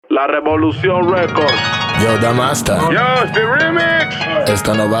La Revolución Records. Yo, Damasta. Yo, este remix.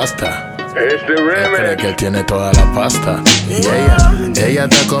 Esto no basta. Este Él cree remix. que tiene toda la pasta. Y ella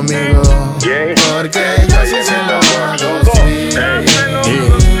está conmigo. Yeah. Porque yo sí se lo hago sweet.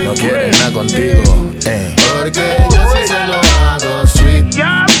 Y no quiere nada contigo. Porque yo sí se lo hago sweet.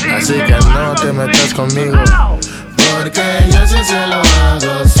 Así que no te metas conmigo. Porque yo sí se lo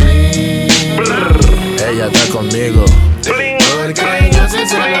hago sweet. Ella está conmigo. Porque yo sí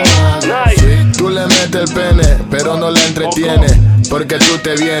se lo hago sweet. Tú le metes el pene, pero no la entretiene. Porque tú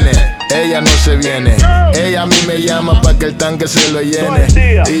te vienes, ella no se viene. Ella a mí me llama pa' que el tanque se lo llene.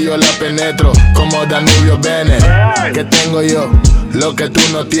 Y yo la penetro como Danubio Bene. Que tengo yo, lo que tú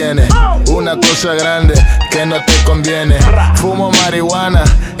no tienes. Una cosa grande que no te conviene. Fumo marihuana,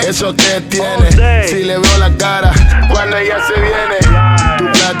 eso que tiene. Si le veo la cara cuando ella se viene. Tu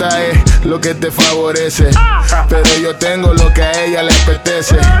plata es lo que te favorece, pero yo tengo lo que a ella le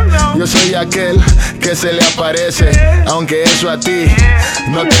apetece. Yo soy aquel que se le aparece, aunque eso a ti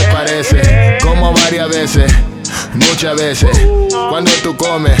no te parece. Como varias veces, muchas veces, cuando tú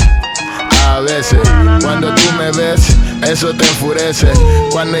comes, a veces, cuando tú me ves, eso te enfurece.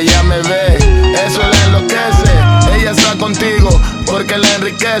 Cuando ella me ve, eso la enloquece. Ella está contigo porque la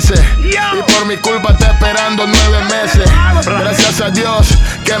enriquece. Y por mi culpa está esperando 9 meses. Gracias a Dios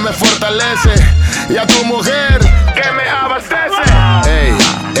que me fortalece. Y a tu mujer que me abastece. Ey,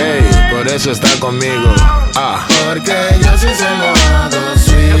 ey, por eso está conmigo. Porque yo sí se lo hago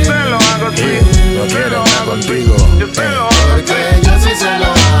sweet. Y no quiere nada contigo. Porque yo sí se lo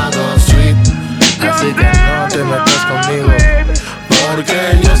hago sweet. Así que no te metas conmigo. Porque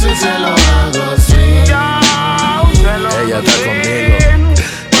yo sí se lo hago sweet. Ella está conmigo.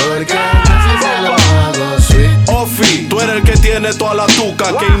 Porque yo sí se lo hago sweet. Ofi, tú eres el que tiene toda la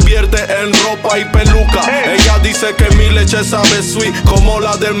tuca, que invierte en ropa y peluca. Ella dice que mi leche sabe sweet como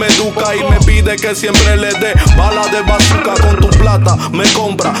la del Meduca. Y me pide que siempre le dé bala de bazooka. Con tu plata me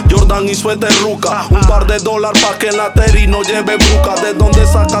compra Jordan y suéter ruca. Un par de dólares pa' que en la teri no lleve bruca. ¿De dónde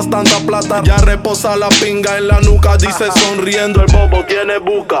sacas tanta plata? Ya reposa la pinga en la nuca. Dice sonriendo, el bobo tiene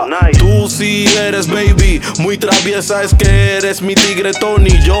buca. Tú sí eres baby, muy traviesa. Es que eres mi tigre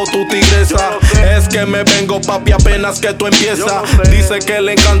Tony, yo tu tigresa. Es que me vengo papi apenas que tú empiezas. Dice que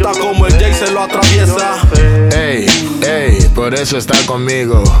le encanta como el Jay se lo atraviesa. Ey, ey, por eso está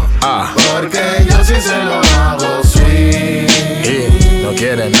conmigo. Porque yo sí se lo hago sweet. Y no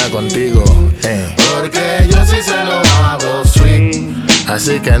quiere nada contigo. Porque yo sí se lo hago sweet.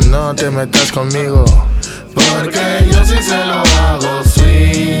 Así que no te metas conmigo. Porque yo sí se lo hago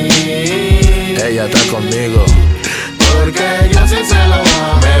sweet. Ella está conmigo. Porque yo sí se lo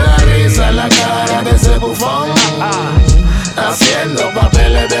hago. Me da risa la cara de ese bufón, haciendo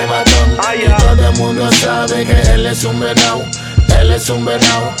papeles de matón. Y todo el mundo sabe que él es un venado. Él es un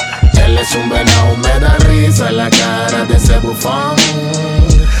venado. Él es un venado. Me da risa la cara de ese bufón,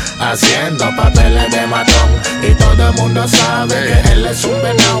 haciendo papeles de matón. Y todo el mundo sabe que él es un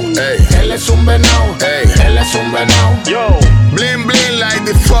venado. Él es un venado. Él es un venado. Yo. Bling bling like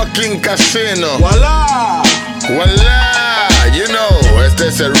the fucking casino. ¡Voila! Voila, you know, este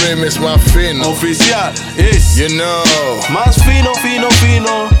es el remix más fino. Oficial es You know, más fino, fino,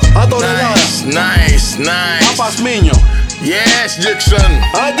 fino. A toneladas. nice, nice. Papas miño. Yes, Jackson.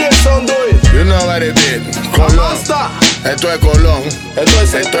 A Jackson do it. You know what it is. Colón. Basta. Esto es Colón. Esto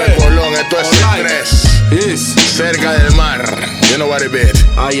es Esto es Colón. Esto es C3. Is. Cerca del mar. You know what it is.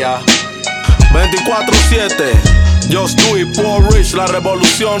 Allá. 24/7. Just do it, Poor Rich, La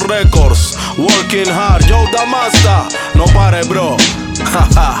Revolución Records. Working hard, yo Damasta. No pare, bro.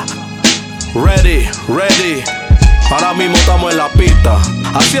 Ready, ready. Ahora mismo estamos en la pista,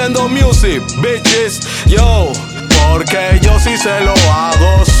 haciendo music, bitches. Yo, porque yo sí se lo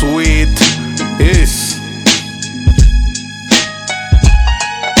hago